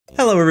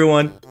Hello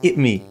everyone, it's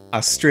me,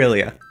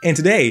 Australia, and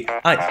today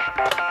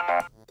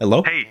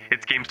Hello? Hey,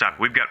 it's GameStop.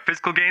 We've got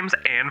physical games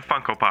and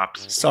Funko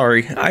Pops.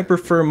 Sorry, I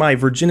prefer my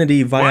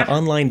virginity via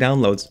online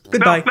downloads.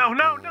 Goodbye. No.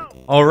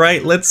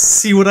 Alright, let's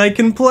see what I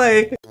can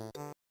play.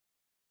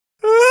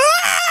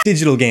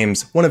 Digital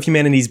games, one of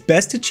humanity's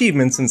best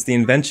achievements since the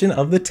invention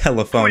of the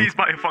telephone. Please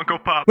buy a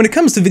Funko Pop. When it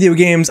comes to video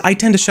games, I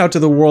tend to shout to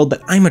the world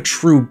that I'm a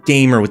true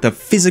gamer with a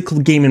physical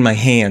game in my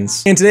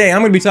hands. And today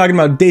I'm going to be talking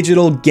about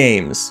digital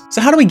games.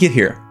 So how do we get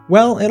here?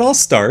 Well, it all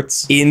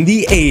starts in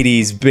the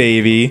 80s,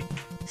 baby.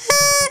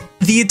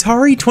 The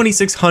Atari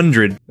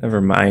 2600, never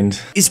mind,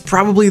 is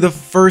probably the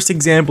first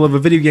example of a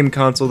video game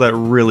console that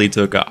really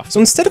took off. So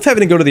instead of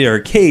having to go to the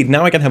arcade,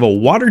 now I can have a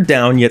watered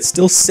down yet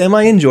still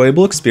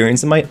semi-enjoyable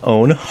experience in my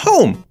own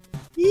home.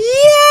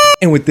 Yeah!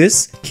 And with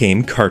this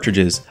came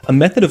cartridges, a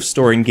method of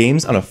storing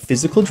games on a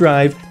physical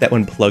drive that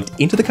when plugged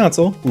into the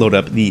console, load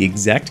up the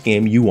exact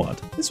game you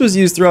want. This was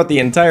used throughout the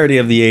entirety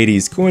of the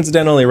 80s,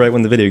 coincidentally right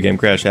when the video game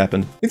crash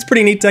happened. It's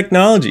pretty neat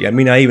technology. I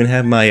mean, I even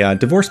have my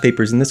divorce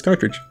papers in this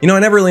cartridge. You know,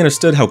 I never really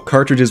understood how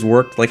cartridges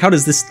worked. Like, how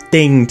does this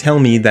thing tell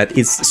me that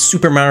it's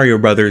Super Mario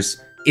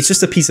Brothers? It's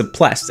just a piece of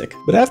plastic.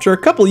 But after a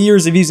couple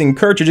years of using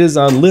cartridges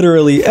on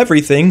literally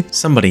everything,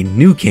 somebody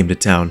new came to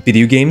town.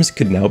 Video games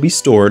could now be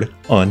stored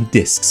on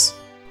discs.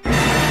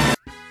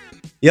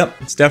 Yep,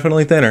 it's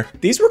definitely thinner.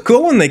 These were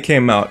cool when they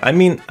came out. I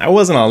mean, I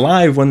wasn't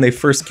alive when they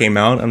first came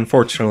out.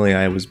 Unfortunately,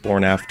 I was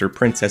born after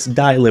Princess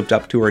Di lived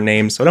up to her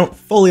name, so I don't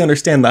fully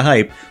understand the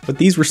hype, but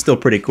these were still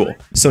pretty cool.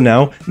 So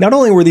now, not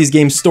only were these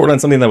games stored on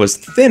something that was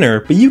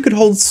thinner, but you could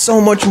hold so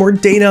much more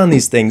data on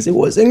these things. It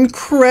was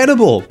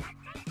incredible.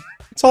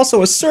 It's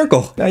also a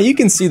circle. Now you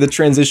can see the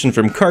transition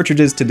from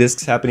cartridges to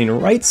discs happening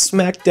right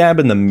smack dab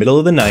in the middle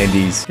of the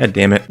 90s. God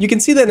damn it. You can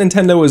see that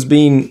Nintendo was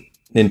being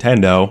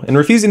Nintendo and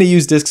refusing to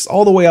use discs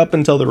all the way up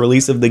until the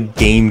release of the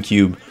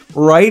GameCube,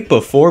 right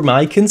before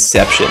my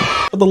conception.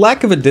 But the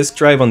lack of a disc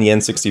drive on the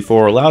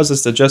N64 allows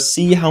us to just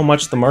see how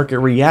much the market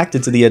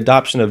reacted to the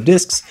adoption of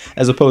discs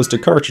as opposed to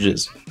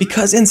cartridges.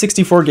 Because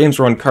N64 games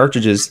were on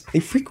cartridges,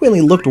 they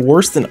frequently looked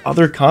worse than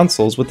other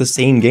consoles with the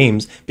same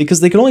games because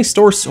they could only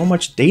store so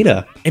much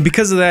data. And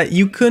because of that,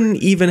 you couldn't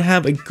even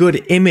have a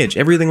good image.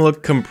 Everything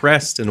looked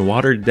compressed and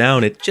watered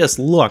down. It just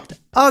looked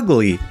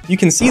ugly. You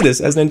can see this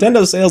as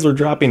Nintendo sales were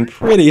dropping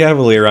pretty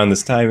heavily around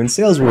this time, and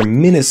sales were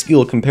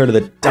minuscule compared to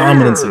the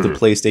dominance of the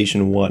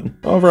PlayStation 1.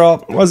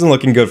 Overall, it wasn't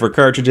looking good for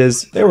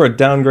cartridges. They were a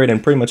downgrade in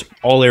pretty much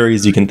all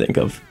areas you can think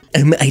of.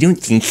 I don't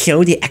think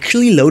so. They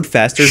actually load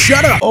faster.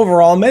 Shut up!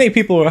 Overall, many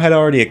people had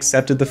already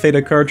accepted the fate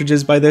of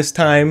cartridges by this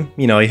time.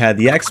 You know, you had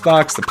the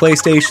Xbox, the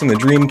PlayStation, the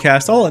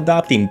Dreamcast, all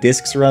adopting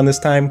discs around this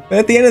time. But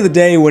at the end of the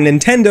day, when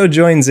Nintendo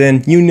joins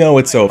in, you know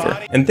it's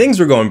over. And things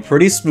were going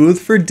pretty smooth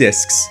for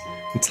discs.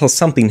 Until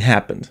something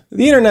happened.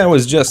 The internet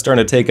was just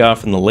starting to take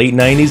off in the late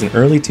 90s and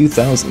early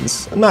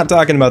 2000s. I'm not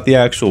talking about the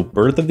actual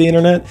birth of the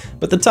internet,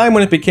 but the time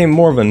when it became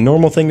more of a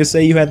normal thing to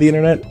say you had the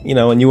internet, you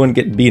know, and you wouldn't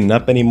get beaten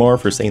up anymore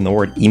for saying the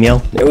word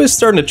email. It was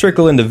starting to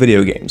trickle into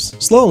video games.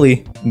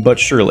 Slowly, but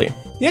surely.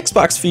 The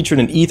Xbox featured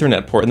an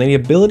Ethernet port and the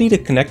ability to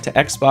connect to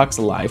Xbox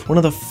Live, one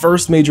of the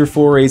first major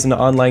forays into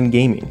online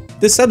gaming.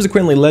 This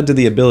subsequently led to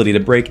the ability to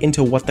break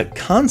into what the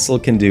console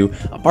can do,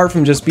 apart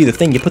from just be the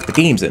thing you put the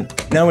games in.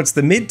 Now it's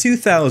the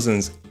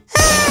mid-2000s,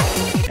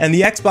 and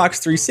the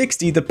Xbox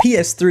 360, the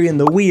PS3, and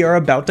the Wii are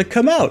about to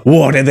come out.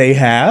 What do they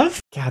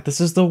have? God,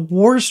 this is the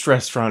worst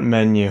restaurant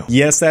menu.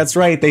 Yes, that's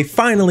right, they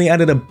finally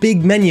added a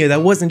big menu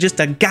that wasn't just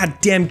a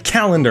goddamn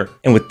calendar.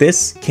 And with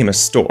this came a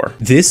store.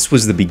 This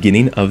was the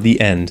beginning of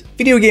the end.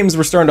 Video games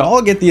were starting to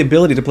all get the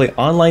ability to play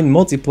online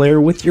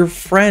multiplayer with your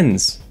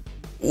friends.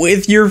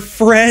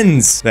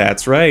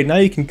 That's right, now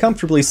you can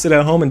comfortably sit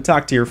at home and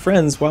talk to your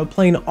friends while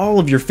playing all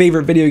of your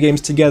favorite video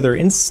games together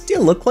and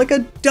still look like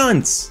a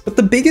dunce. But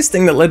the biggest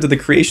thing that led to the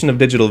creation of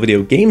digital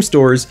video game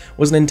stores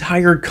was an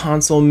entire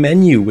console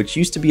menu, which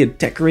used to be a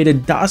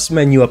decorated DOS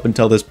menu up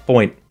until this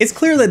point. It's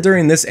clear that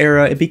during this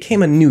era, it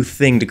became a new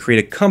thing to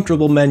create a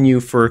comfortable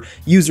menu for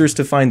users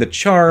to find the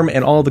charm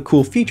and all the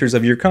cool features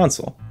of your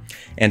console,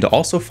 and to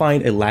also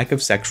find a lack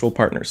of sexual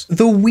partners.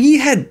 The Wii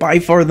had by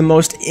far the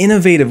most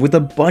innovative, with a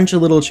bunch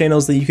of little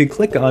channels that you could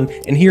click on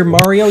and hear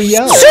Mario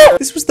yell.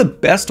 This was the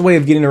best way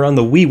of getting around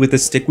the Wii with the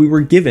stick we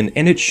were given,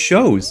 and it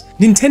shows.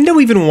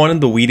 Nintendo even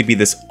wanted the Wii to be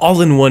this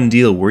all-in-one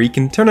deal where you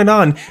can turn it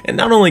on and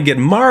not only get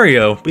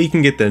Mario, but you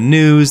can get the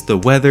news, the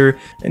weather,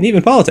 and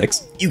even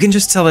politics. You can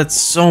just tell that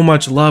so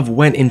much love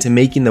went into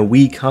making the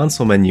Wii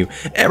console menu.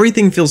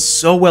 Everything feels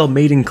so well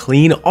made and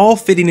clean, all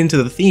fitting into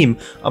the theme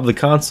of the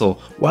console,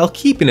 while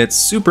keeping it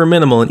super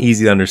minimal and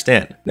easy to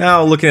understand.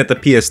 Now, looking at the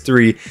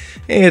PS3,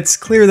 it's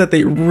clear that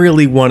they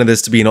really wanted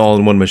this to be an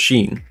all-in-one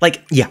machine.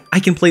 Like, yeah, I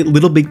can play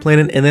Little Big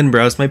Planet and then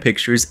browse my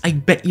pictures. I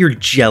bet you're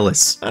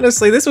jealous.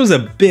 Honestly, this was a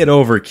bit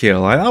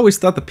overkill. I always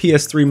thought the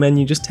PS3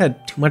 menu just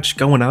had too much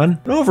going on.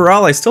 But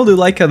overall, I still do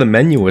like how the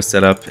menu was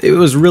set up. It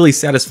was really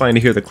satisfying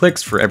to hear the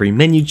clicks for every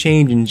menu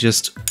change and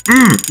just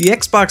The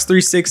Xbox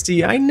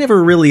 360 I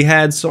never really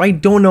had, so I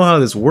don't know how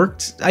this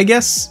worked, I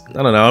guess. I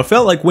don't know, it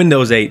felt like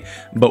Windows 8,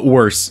 but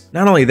worse.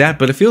 Not only only that,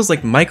 but it feels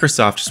like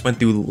Microsoft just went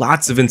through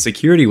lots of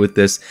insecurity with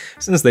this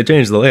since they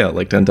changed the layout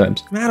like 10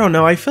 times. I don't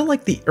know, I feel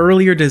like the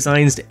earlier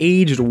designs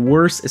aged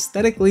worse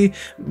aesthetically,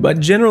 but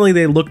generally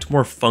they looked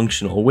more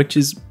functional, which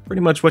is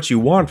pretty much what you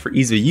want for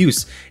ease of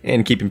use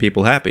and keeping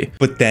people happy.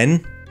 But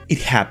then, it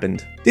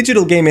happened.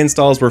 Digital game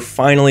installs were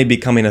finally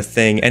becoming a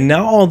thing, and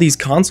now all these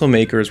console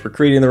makers were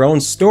creating their own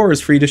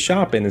stores for you to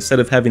shop in instead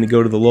of having to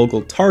go to the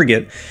local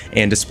Target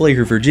and display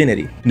your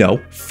virginity. No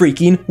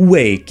freaking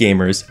way,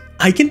 gamers.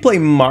 I can play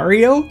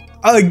Mario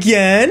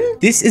again?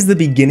 This is the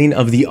beginning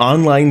of the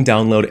online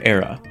download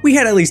era. We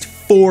had at least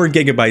 4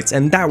 gigabytes,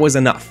 and that was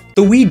enough.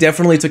 The Wii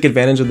definitely took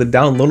advantage of the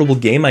downloadable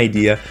game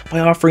idea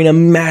by offering a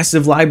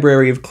massive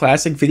library of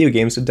classic video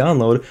games to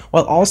download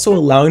while also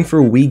allowing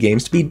for Wii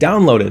games to be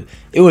downloaded.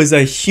 It was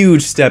a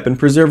huge step and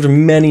preserved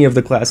many of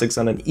the classics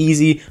on an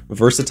easy,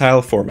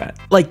 versatile format.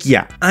 Like,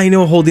 yeah, I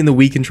know holding the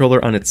Wii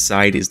controller on its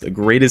side is the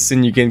greatest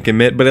sin you can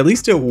commit, but at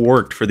least it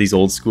worked for these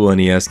old school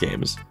NES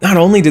games. Not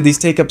only did these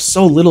take up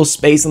so little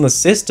space on the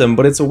system,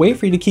 but it's a way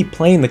for you to keep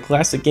playing the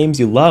classic games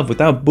you love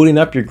without booting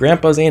up your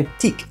grandpa's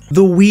antique.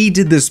 The Wii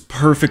did this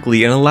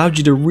perfectly and allowed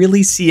you to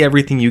really see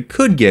everything you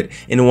could get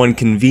in one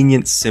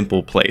convenient,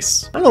 simple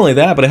place. Not only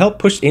that, but it helped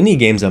push indie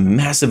games a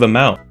massive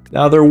amount.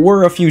 Now, there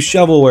were a few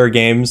shovelware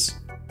games.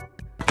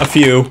 A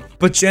few.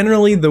 But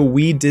generally, the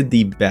Wii did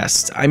the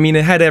best. I mean,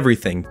 it had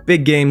everything.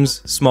 Big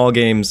games, small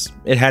games,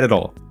 it had it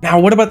all. Now,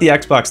 what about the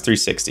Xbox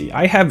 360?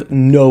 I have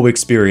no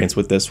experience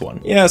with this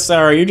one. Yeah,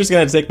 sorry, you're just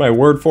gonna take my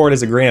word for it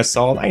as a grain of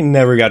salt. I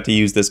never got to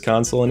use this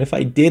console, and if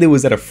I did, it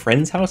was at a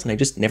friend's house and I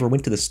just never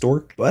went to the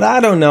store. But I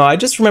don't know, I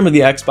just remember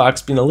the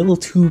Xbox being a little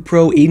too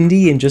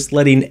pro-indie and just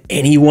letting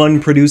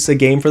anyone produce a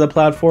game for the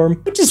platform,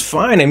 which is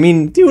fine. I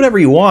mean, do whatever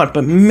you want,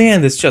 but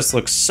man, this just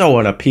looks so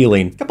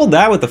unappealing. Couple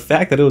that with the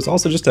fact that it was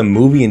also just a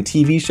movie and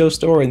TV show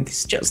store, and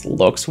this just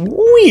looks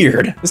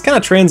weird. This kind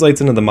of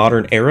translates into the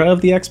modern era of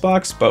the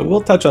Xbox, but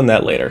we'll touch on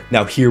that later.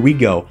 Now here we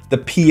go, the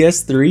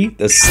PS3,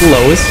 the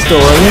slowest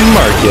store on the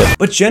market.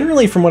 But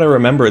generally from what I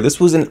remember, this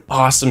was an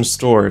awesome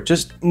store.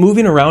 Just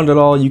moving around it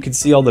all, you could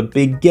see all the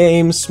big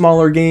games,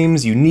 smaller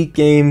games, unique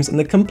games, and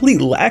the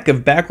complete lack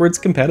of backwards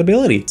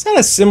compatibility. It's had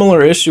a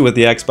similar issue with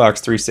the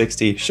Xbox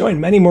 360, showing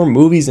many more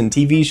movies and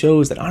TV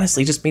shows that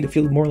honestly just made it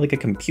feel more like a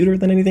computer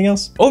than anything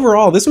else.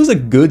 Overall, this was a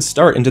good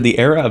start into the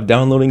era of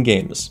downloading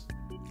games.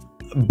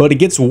 But it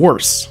gets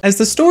worse. As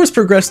the stores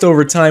progressed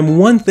over time,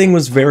 one thing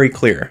was very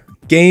clear.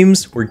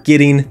 Games were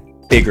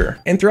getting bigger.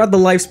 And throughout the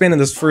lifespan of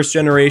this first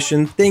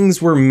generation,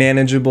 things were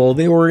manageable.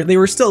 They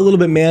were still a little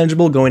bit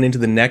manageable going into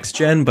the next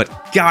gen, but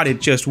God, it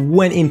just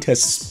went into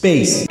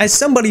space. As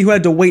somebody who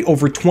had to wait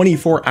over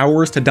 24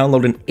 hours to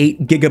download an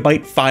 8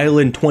 gigabyte file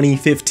in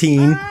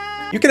 2015,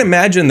 you can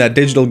imagine that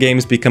digital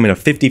games becoming a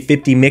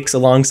 50-50 mix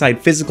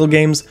alongside physical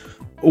games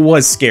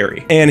was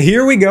scary. And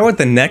here we go at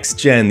the next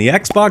gen, the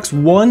Xbox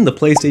One, the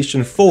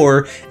PlayStation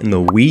 4, and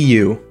the Wii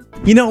U.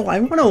 You know, I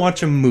want to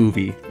watch a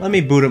movie. Let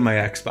me boot up my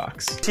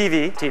Xbox.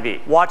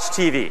 TV. Watch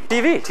TV.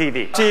 TV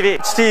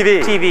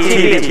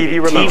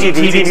remote.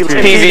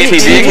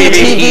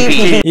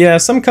 Yeah,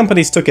 some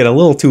companies took it a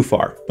little too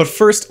far. But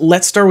first,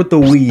 let's start with the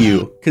Wii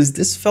U, because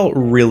this felt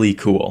really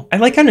cool. I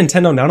like how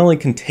Nintendo not only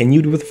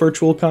continued with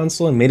Virtual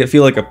Console and made it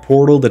feel like a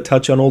portal to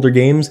touch on older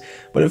games,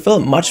 but it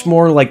felt much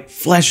more like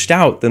fleshed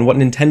out than what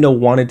Nintendo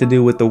wanted to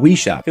do with the Wii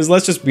Shop. Because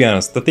let's just be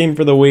honest, the theme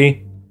for the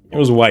Wii, it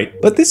was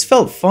white. But this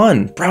felt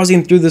fun.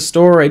 Browsing through the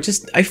store, I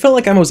felt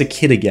like I was a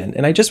kid again,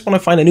 and I just want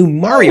to find a new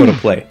Mario to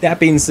play. That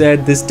being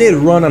said, this did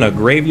run on a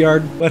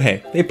graveyard, but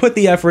hey, they put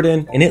the effort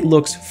in, and it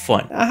looks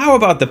fun. Now, how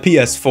about the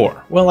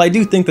PS4? Well, I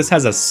do think this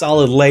has a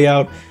solid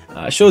layout,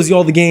 shows you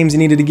all the games you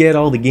needed to get,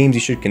 all the games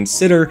you should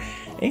consider,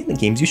 and the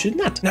games you should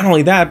not. Not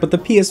only that, but the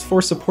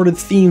PS4 supported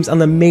themes on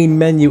the main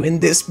menu,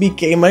 and this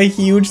became a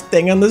huge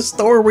thing on the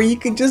store where you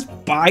could just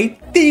buy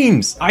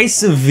themes. I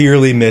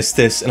severely missed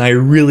this, and I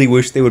really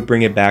wish they would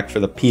bring it back for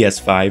the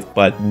PS5,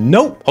 but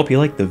nope. Hope you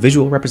like the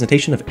visual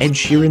representation of Ed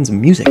Sheeran's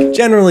music.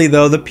 Generally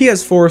though, the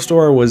PS4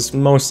 store was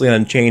mostly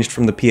unchanged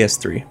from the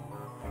PS3.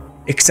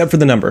 Except for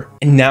the number.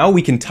 And now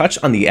we can touch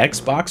on the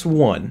Xbox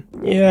One.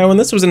 Yeah, when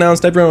this was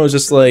announced, everyone was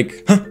just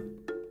like, huh?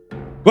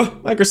 Well,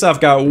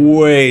 Microsoft got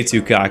way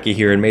too cocky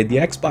here and made the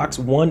Xbox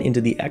One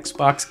into the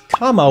Xbox,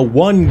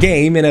 one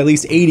game in at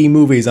least 80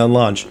 movies on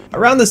launch.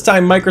 Around this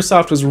time,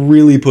 Microsoft was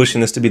really pushing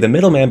this to be the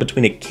middleman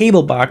between a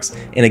cable box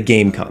and a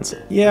game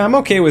console. Yeah, I'm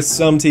okay with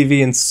some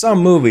TV and some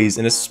movies,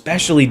 and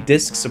especially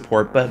disc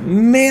support, but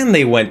man,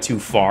 they went too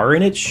far,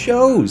 and it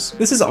shows.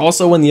 This is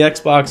also when the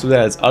Xbox was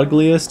at its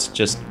ugliest,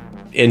 just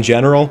in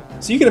general,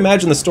 so you can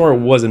imagine the store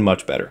wasn't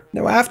much better.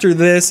 Now after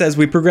this, as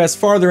we progress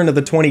farther into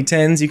the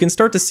 2010s, you can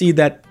start to see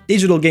that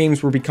digital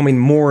games were becoming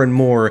more and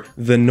more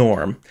the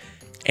norm,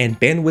 and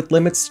bandwidth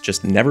limits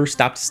just never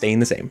stopped staying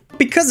the same.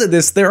 Because of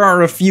this, there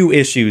are a few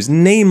issues,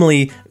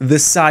 namely the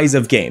size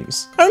of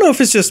games. I don't know if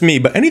it's just me,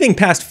 but anything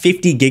past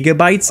 50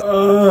 gigabytes,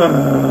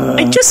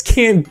 I just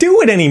can't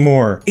do it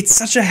anymore. It's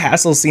such a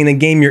hassle seeing a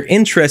game you're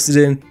interested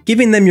in,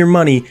 giving them your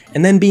money,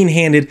 and then being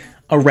handed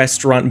a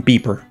restaurant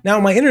beeper. Now,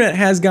 my internet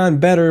has gone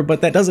better,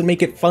 but that doesn't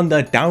make it fun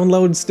to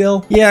download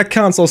still. Yeah,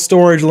 console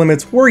storage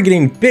limits were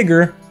getting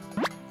bigger,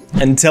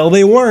 until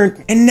they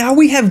weren't. And now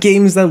we have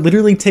games that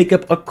literally take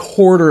up a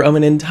quarter of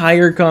an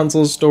entire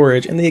console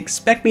storage, and they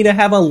expect me to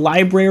have a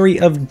library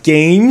of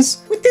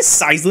games? With this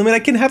size limit, I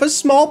can have a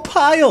small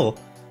pile.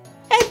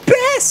 At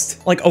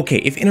best! Like, okay,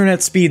 if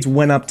internet speeds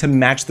went up to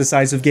match the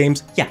size of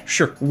games, yeah,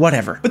 sure,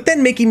 whatever. But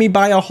then making me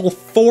buy a whole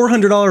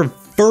 $400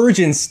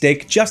 Virgin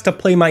stick just to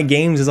play my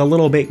games is a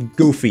little bit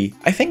goofy.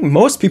 I think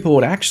most people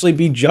would actually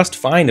be just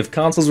fine if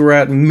consoles were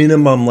at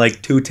minimum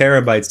like 2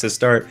 terabytes to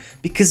start,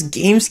 because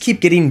games keep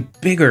getting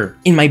bigger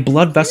and my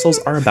blood vessels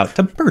are about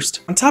to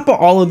burst. On top of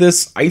all of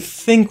this, I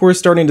think we're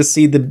starting to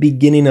see the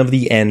beginning of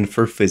the end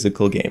for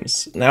physical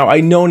games. Now,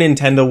 I know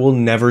Nintendo will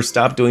never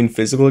stop doing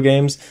physical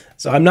games,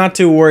 so I'm not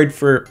too worried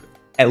for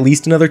at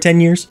least another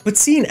 10 years. But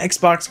seeing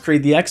Xbox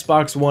create the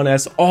Xbox One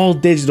S all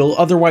digital,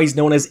 otherwise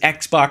known as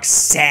Xbox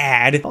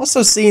SAD,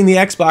 also seeing the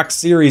Xbox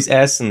Series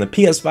S and the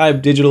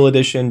PS5 digital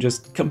edition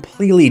just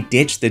completely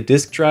ditch the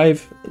disc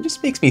drive, it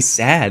just makes me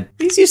sad.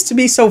 These used to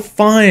be so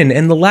fun,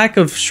 and the lack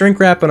of shrink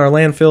wrap in our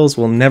landfills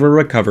will never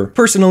recover.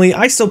 Personally,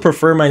 I still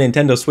prefer my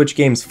Nintendo Switch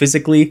games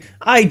physically.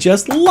 I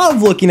just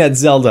love looking at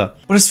Zelda.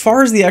 But as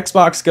far as the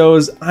Xbox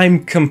goes,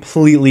 I'm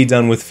completely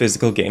done with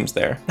physical games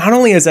there. Not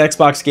only has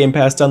Xbox Game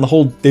Pass done the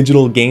whole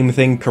digital game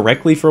thing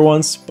correctly for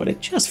once, but it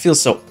just feels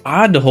so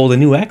odd to hold a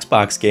new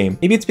Xbox game.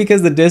 Maybe it's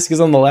because the disc is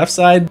on the left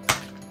side?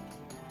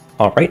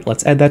 Alright,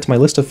 let's add that to my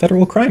list of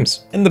federal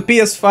crimes. In the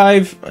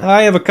PS5,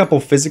 I have a couple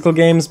physical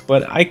games,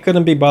 but I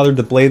couldn't be bothered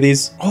to play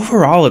these.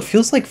 Overall, it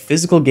feels like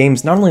physical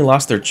games not only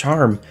lost their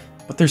charm,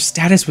 but their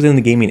status within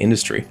the gaming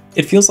industry.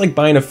 It feels like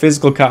buying a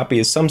physical copy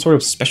is some sort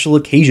of special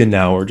occasion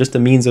now, or just a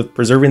means of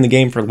preserving the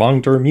game for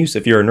long-term use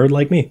if you're a nerd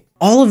like me.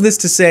 All of this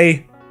to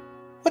say,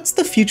 what's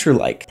the future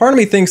like? Part of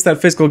me thinks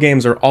that physical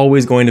games are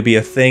always going to be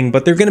a thing,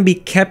 but they're going to be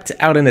kept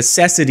out of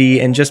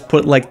necessity and just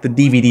put like the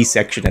DVD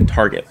section at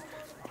Target.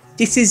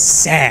 This is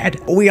sad.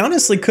 We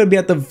honestly could be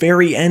at the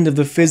very end of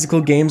the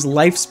physical game's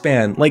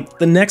lifespan. Like,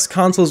 the next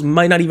consoles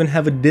might not even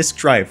have a disc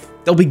drive.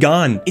 They'll be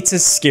gone. It's a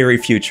scary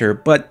future,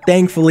 but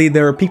thankfully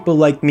there are people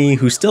like me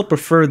who still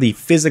prefer the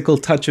physical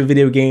touch of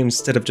video games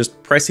instead of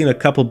just pressing a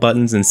couple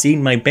buttons and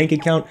seeing my bank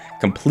account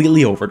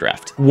completely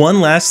overdraft. One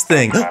last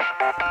thing.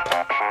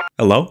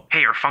 Hello?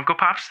 Hey, are Funko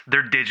Pops?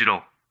 They're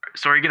digital.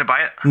 So are you gonna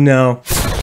buy it? No.